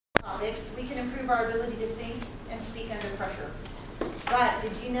topics, we can improve our ability to think and speak under pressure. But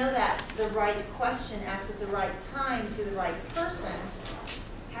did you know that the right question asked at the right time to the right person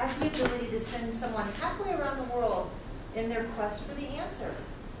has the ability to send someone halfway around the world in their quest for the answer?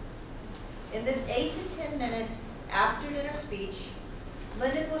 In this 8 to 10 minute after dinner speech,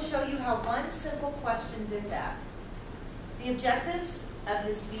 Lyndon will show you how one simple question did that. The objectives of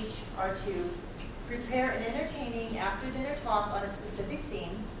his speech are to prepare an entertaining after-dinner talk on a specific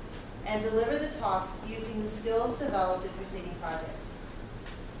theme and deliver the talk using the skills developed in preceding projects.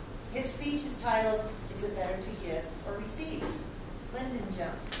 His speech is titled, Is It Better to Give or Receive? Lyndon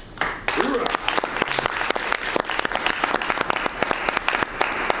Jones.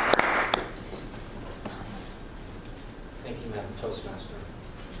 Thank you, Madam Toastmaster.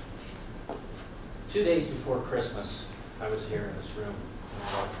 2 days before Christmas, I was here in this room, and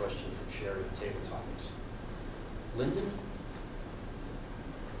I got a question for Sherry on Table Topics. Lyndon,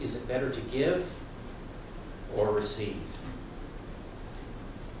 is it better to give or receive?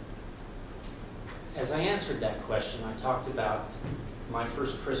 As I answered that question, I talked about my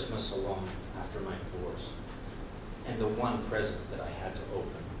first Christmas alone after my divorce, and the one present that I had to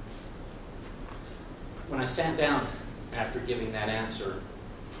open. When I sat down after giving that answer,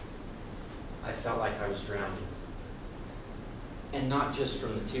 I felt like I was drowning. And not just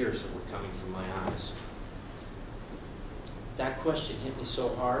from the tears that were coming from my eyes. That question hit me so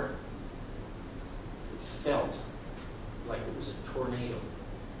hard, it felt like it was a tornado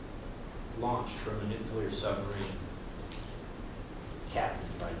launched from a nuclear submarine,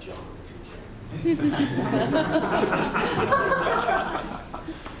 captained by John Kuchar.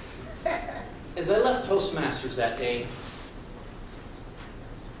 As I left Toastmasters that day,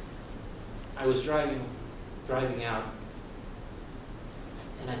 I was driving out,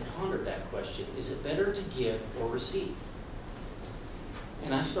 and I pondered that question, is it better to give or receive?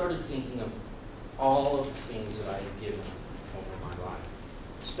 And I started thinking of all of the things that I had given over my life,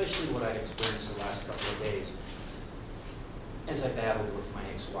 especially what I'd experienced the last couple of days as I battled with my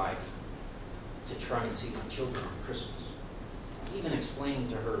ex-wife to try and see my children on Christmas. Even explaining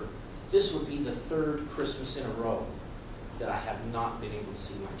to her, this would be the 3rd Christmas in a row that I have not been able to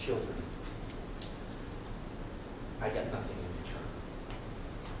see my children. I got nothing in return.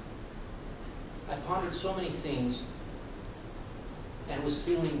 I pondered so many things and was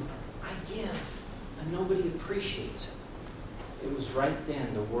feeling, I give, and nobody appreciates it. It was right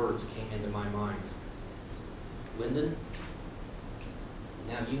then the words came into my mind. Lyndon,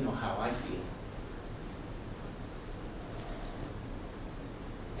 now you know how I feel.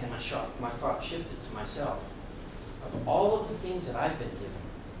 And my thought shifted to myself. Of all of the things that I've been given,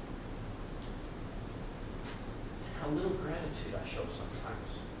 and how little gratitude I show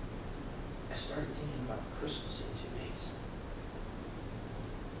sometimes, I started thinking about Christmas in 2 days.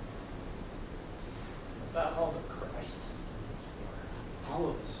 About all that Christ has done for all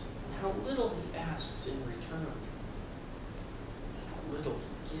of us, and how little he asks in return, and how little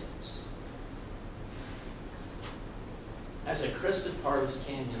he gets. As I crested Parley's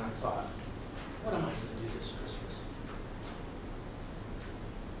Canyon, I thought, what am I going to do this Christmas?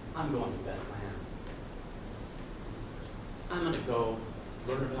 I'm going to Bethlehem. I'm going to go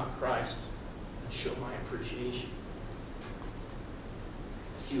learn about Christ and show my appreciation.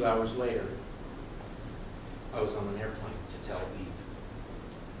 A few hours later, I was on an airplane to Tel Aviv.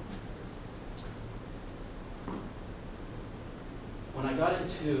 When I got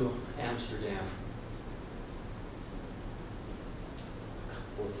into Amsterdam, a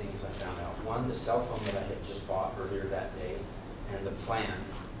couple of things I found out. One, the cell phone that I had just bought earlier that day and the plan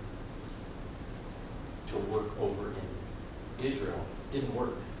to work over in Israel didn't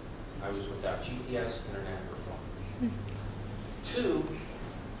work. I was without GPS, internet, or phone. 2,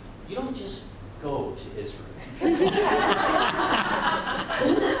 you don't just go to Israel.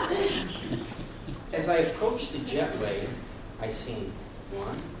 As I approached the jetway, I seen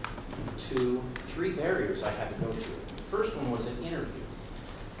 1, 2, 3 barriers I had to go through. The first one was an interview.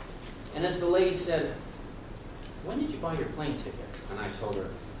 And as the lady said, when did you buy your plane ticket? And I told her,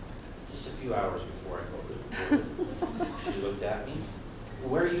 just a few hours before I go to the border. She looked at me,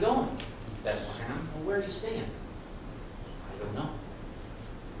 well, where are you going? Bethlehem? Well, where are you staying? I don't know.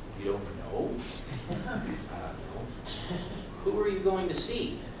 You don't know? No. Who are you going to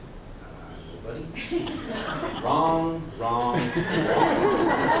see? Nobody. Wrong.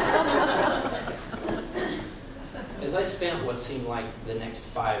 As I spent what seemed like the next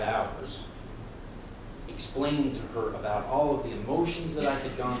 5 hours explaining to her about all of the emotions that I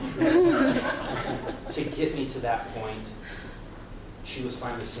had gone through to get me to that point, she was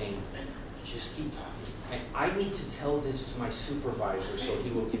finally saying, just keep talking. I need to tell this to my supervisor so he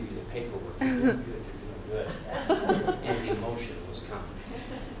will give you the paperwork. You're doing good, you're doing good. And the emotion was coming.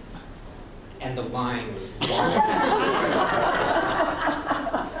 And the line was long.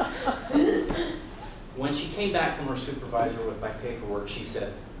 When she came back from her supervisor with my paperwork, she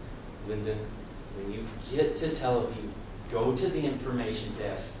said, Lyndon, when you get to Tel Aviv, go to the information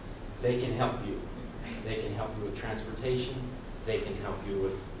desk. They can help you. They can help you with transportation. They can help you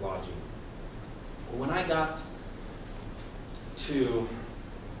with lodging. When I got to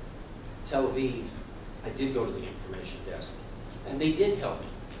Tel Aviv, I did go to the information desk. And they did help me.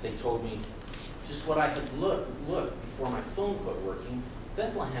 They told me just what I had looked before my phone quit working.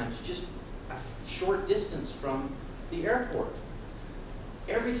 Bethlehem's just a short distance from the airport.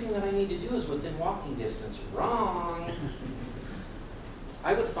 Everything that I need to do is within walking distance. Wrong.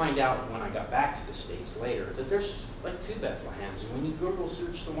 I would find out when I got back to the States later that there's like 2 Bethlehems, and when you Google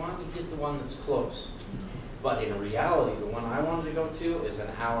search the one, you get the one that's close. But in reality, the one I wanted to go to is an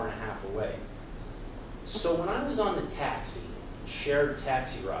hour and a half away. So when I was on the taxi, shared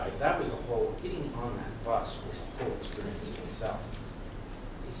taxi ride, getting on that bus was a whole experience in itself.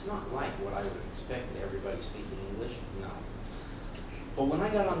 It's not like what I would have expected, everybody speaking English, no. But when I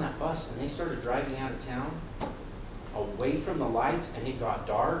got on that bus and they started driving out of town, away from the lights, and it got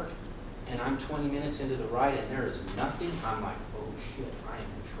dark, and I'm 20 minutes into the ride and there is nothing, I'm like, oh shit, I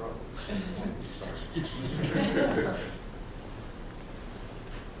am in trouble. Sorry.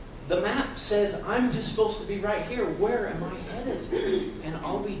 The map says I'm just supposed to be right here. Where am I headed? And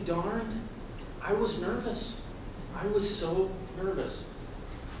I'll be darned, I was nervous. I was so nervous.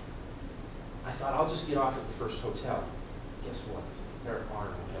 I thought I'll just get off at the first hotel. Guess what? There are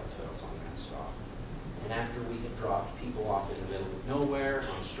no hotels on that stop. And after we had dropped people off in the middle of nowhere,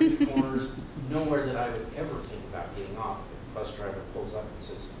 on street corners, nowhere that I would ever think about getting off, the bus driver pulls up and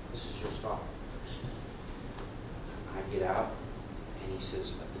says, this is your stop. I get out, and he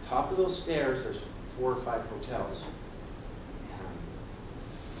says, at the top of those stairs, there's 4 or 5 hotels. And I'm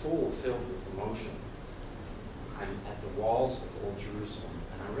filled with emotion. I'm at the walls of Old Jerusalem,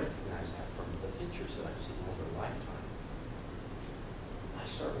 and I recognize that from the pictures that I've seen over a lifetime. I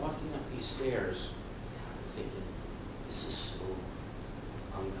start walking up these stairs, thinking, this is so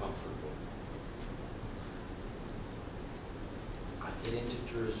uncomfortable. I get into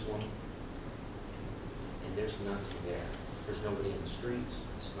Jerusalem, and there's nothing there. There's nobody in the streets.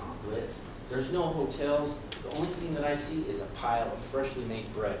 It's not lit. There's no hotels. The only thing that I see is a pile of freshly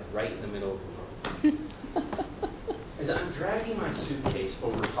made bread right in the middle of the road. As I'm dragging my suitcase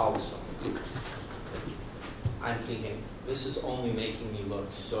over cobblestones, I'm thinking, this is only making me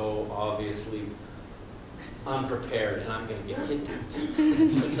look so obviously unprepared, and I'm going to get kidnapped.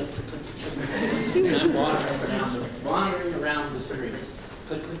 And I'm wandering around the streets,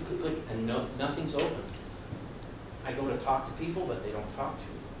 click, click, click, click, and nothing's open. I go to talk to people, but they don't talk to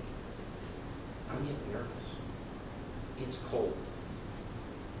me. I'm getting nervous. It's cold.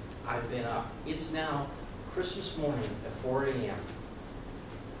 I've been up. It's now Christmas morning at 4 a.m.,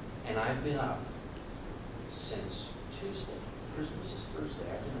 and I've been up since Tuesday. Christmas is Thursday.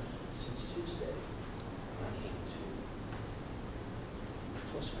 I've been up since Tuesday. I came to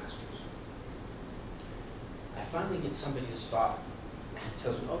Toastmasters. I finally get somebody to stop and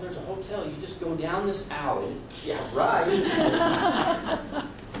tells me, oh, there's a hotel. You just go down this alley. Yeah, right.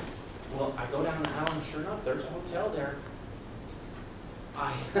 Well, I go down the alley, and sure enough, there's a hotel there.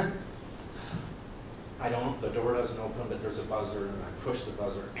 The door doesn't open, but there's a buzzer, and I push the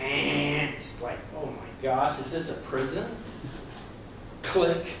buzzer, and it's like, oh my gosh, is this a prison?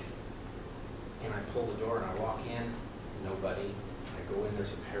 Click. And I pull the door and I walk in, nobody. I go in,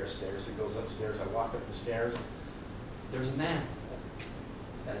 there's a pair of stairs that goes upstairs. I walk up the stairs. There's a man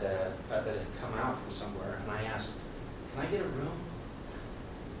that had come out from somewhere, and I asked, can I get a room?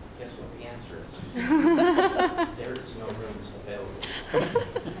 Guess what the answer is? There is no rooms available.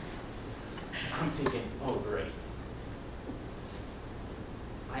 I'm thinking, oh great.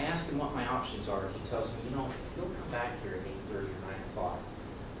 I ask him what my options are, and he tells me, you know, if you'll come back here at 8:30 or 9 o'clock,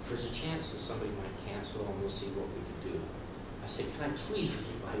 there's a chance that somebody might cancel, and we'll see what we can do. I say, can I please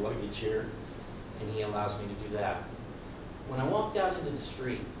leave my luggage here? And he allows me to do that. When I walked out into the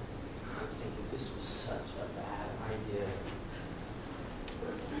street, I'm thinking, this was such a bad idea.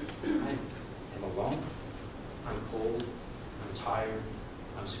 I am alone. I'm cold. I'm tired.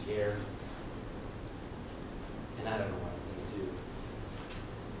 I'm scared. And I don't know what I'm going to do.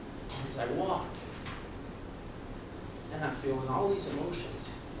 And as I walk, and I'm feeling all these emotions,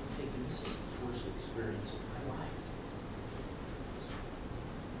 I'm thinking, this is the worst experience of my life.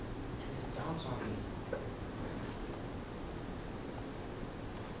 And it dawns on me,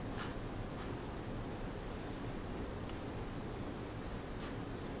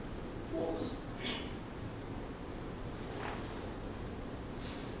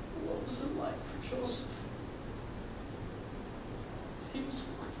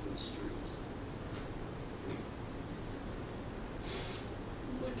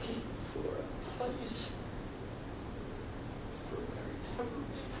 place for Mary to ever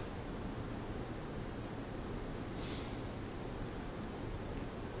be.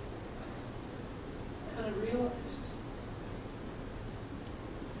 And I realized,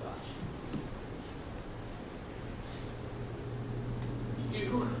 gosh, you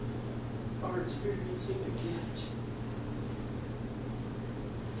are experiencing a gift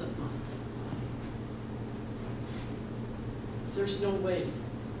that none of them are. There's no way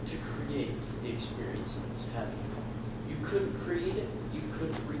to create the experience that was happening. You couldn't create it, you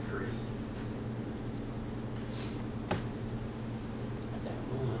couldn't recreate it. At that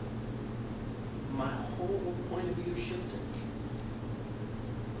moment, my whole point of view shifted.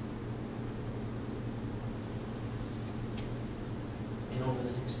 And over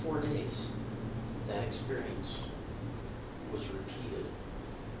the next 4 days, that experience was repeated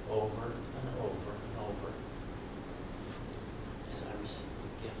over and over and over as I received the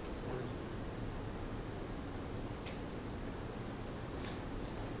gift of learning.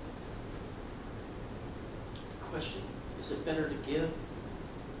 The question, is it better to give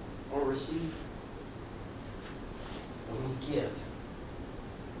or receive? When we give,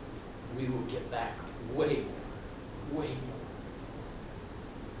 we will get back way more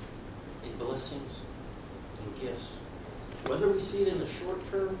in blessings and gifts. Whether we see it in the short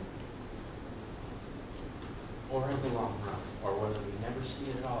term or in the long run, or whether we never see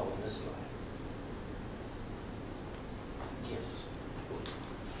it at all in this life. Gifts.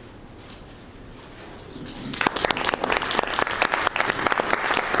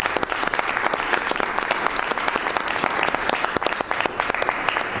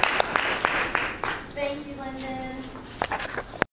 Thank you, Lyndon.